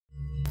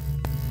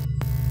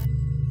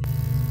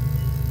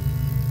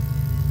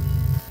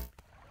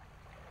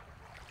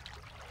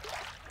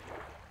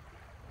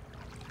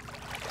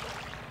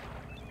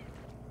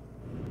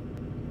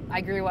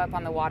I grew up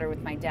on the water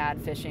with my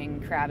dad,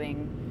 fishing,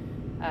 crabbing,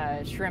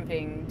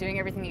 shrimping, doing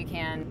everything you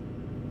can.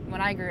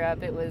 When I grew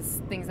up, it was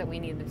things that we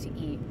needed to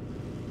eat.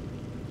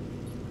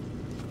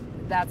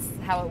 That's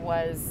how it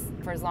was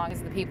for as long as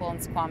the people in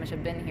Suquamish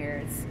have been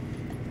here.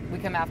 We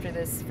come after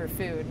this for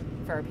food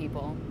for our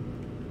people.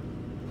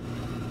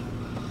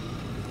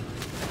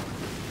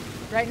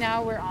 Right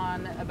now we're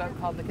on a boat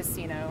called the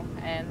Casino,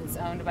 and it's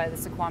owned by the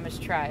Suquamish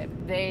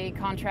tribe. They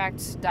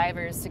contract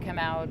divers to come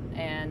out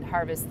and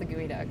harvest the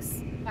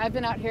geoducks. I've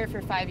been out here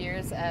for 5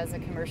 years as a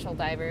commercial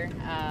diver.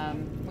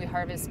 We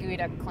harvest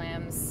geoduck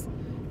clams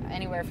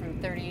anywhere from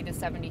 30 to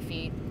 70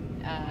 feet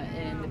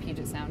in the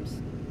Puget Sound.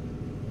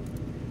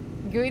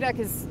 Geoduck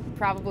is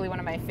probably one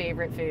of my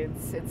favorite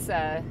foods. It's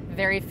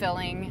very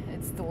filling,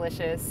 it's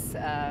delicious.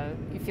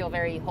 You feel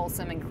very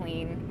wholesome and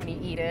clean when you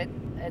eat it.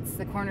 It's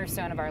the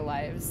cornerstone of our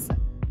lives.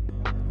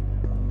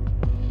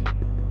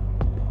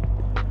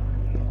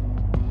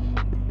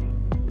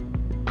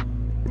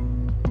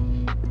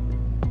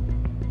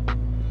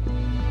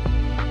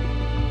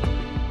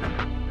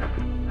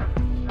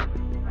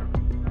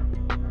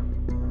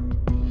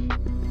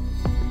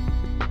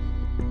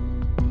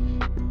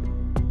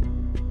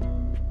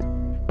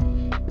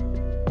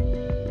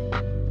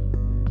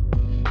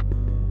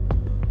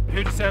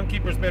 Puget Sound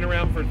Keeper's been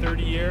around for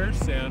 30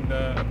 years, and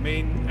a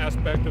main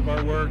aspect of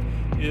our work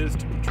is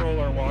to patrol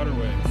our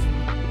waterways.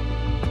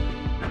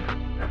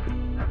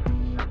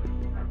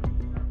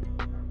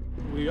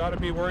 We ought to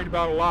be worried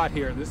about a lot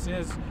here. This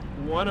is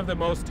one of the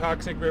most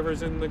toxic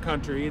rivers in the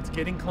country. It's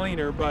getting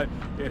cleaner, but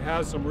it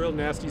has some real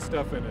nasty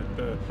stuff in it.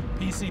 The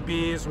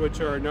PCBs, which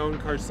are a known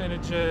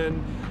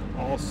carcinogen,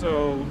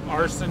 also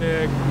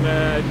arsenic,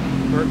 lead,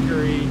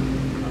 mercury,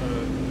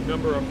 a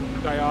number of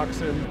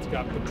dioxin. It's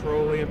got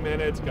petroleum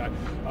in it. It's got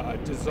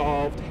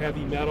dissolved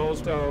heavy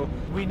metals. So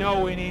we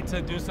know we need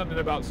to do something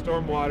about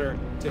stormwater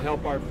to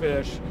help our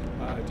fish,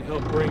 to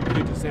help bring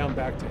Puget Sound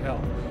back to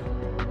health.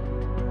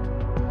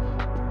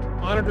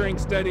 Monitoring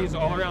studies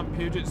all around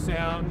Puget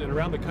Sound and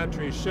around the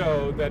country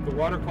show that the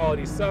water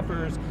quality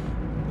suffers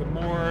the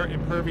more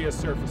impervious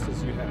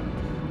surfaces you have.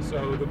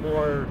 So the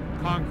more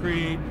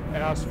concrete,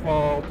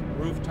 asphalt,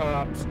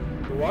 rooftops,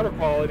 the water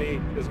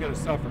quality is going to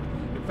suffer.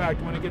 In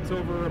fact, when it gets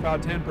over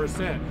about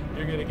 10%,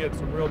 you're going to get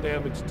some real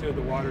damage to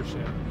the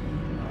watershed.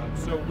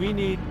 So we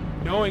need,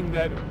 knowing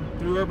that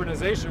through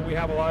urbanization we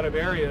have a lot of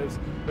areas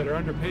that are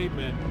under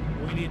pavement,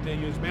 we need to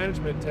use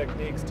management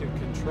techniques to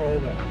control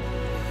that.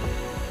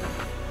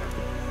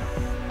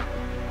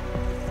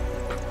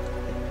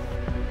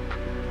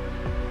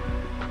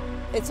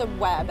 It's a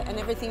web, and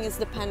everything is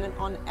dependent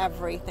on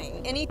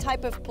everything. Any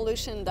type of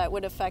pollution that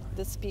would affect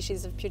the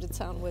species of Puget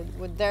Sound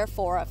would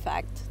therefore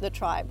affect the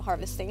tribe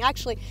harvesting.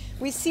 Actually,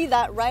 we see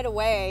that right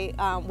away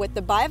with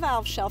the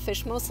bivalve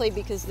shellfish, mostly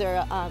because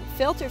they're a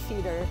filter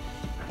feeder.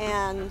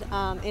 And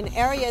in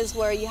areas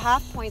where you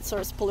have point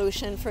source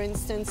pollution, for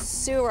instance,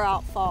 sewer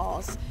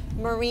outfalls,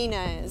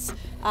 marinas,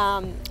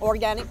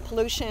 organic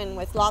pollution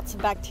with lots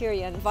of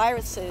bacteria and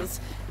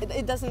viruses,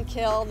 it doesn't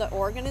kill the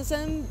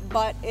organism,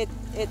 but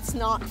it's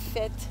not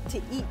fit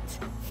to eat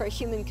for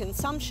human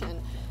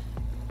consumption.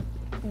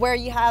 Where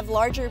you have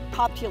larger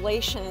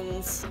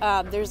populations,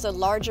 there's a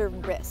larger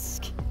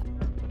risk.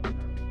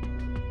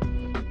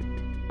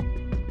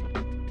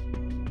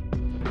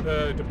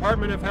 The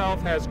Department of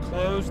Health has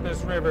closed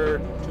this river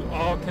to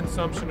all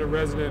consumption of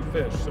resident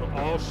fish. So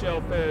all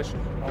shellfish,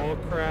 all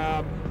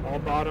crab, all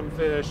bottom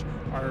fish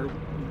are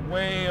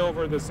way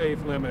over the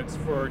safe limits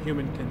for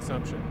human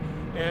consumption.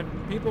 And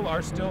people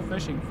are still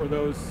fishing for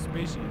those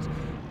species.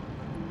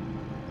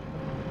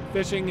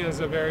 Fishing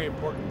is a very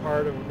important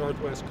part of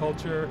Northwest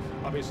culture.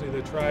 Obviously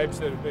the tribes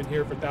that have been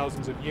here for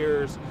thousands of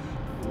years.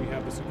 We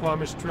have the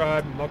Suquamish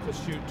tribe,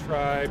 Muckleshoot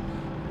tribe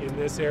in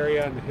this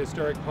area, and the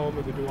historic home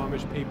of the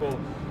Duwamish people.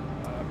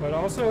 But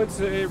also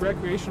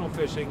recreational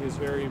fishing is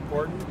very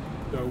important.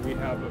 So we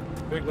have a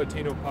big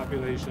Latino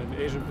population,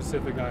 Asian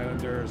Pacific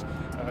Islanders,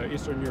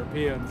 Eastern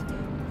Europeans.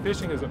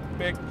 Fishing is a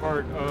big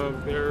part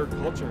of their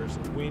cultures.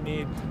 We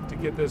need to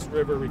get this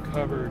river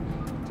recovered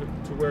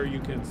to where you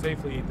can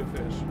safely eat the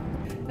fish.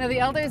 Now, the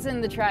elders in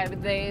the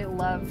tribe, they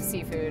love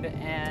seafood,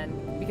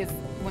 and because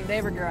when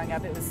they were growing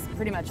up, it was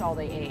pretty much all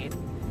they ate.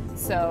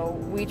 So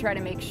we try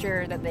to make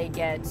sure that they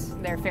get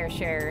their fair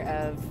share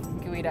of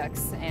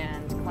geoducks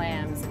and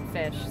clams and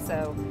fish.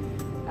 So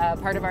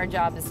part of our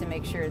job is to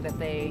make sure that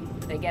they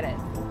get it.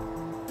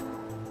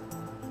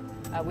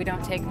 We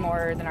don't take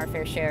more than our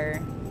fair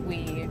share.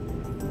 We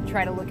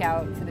try to look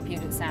out for the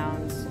Puget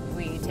Sound.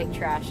 We take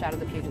trash out of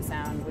the Puget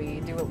Sound.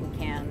 We do what we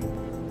can.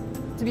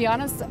 To be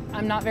honest,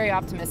 I'm not very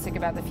optimistic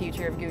about the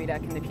future of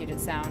geoduck in the Puget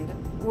Sound.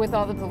 With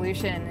all the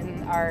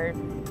pollution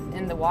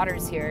in the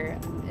waters here,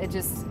 it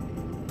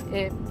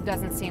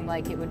doesn't seem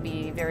like it would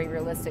be very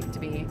realistic to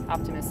be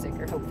optimistic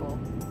or hopeful.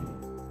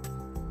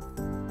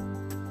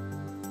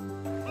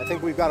 I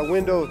think we've got a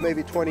window of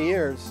maybe 20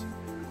 years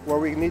where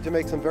we need to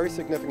make some very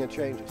significant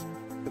changes.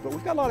 But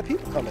we've got a lot of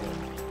people coming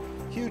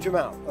in, huge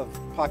amount of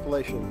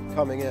population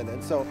coming in.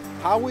 And so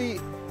how we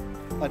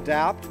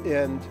adapt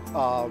and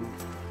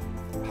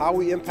how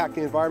we impact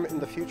the environment in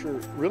the future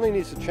really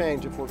needs to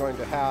change if we're going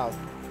to have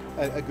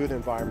a good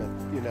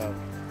environment, you know,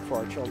 for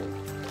our children.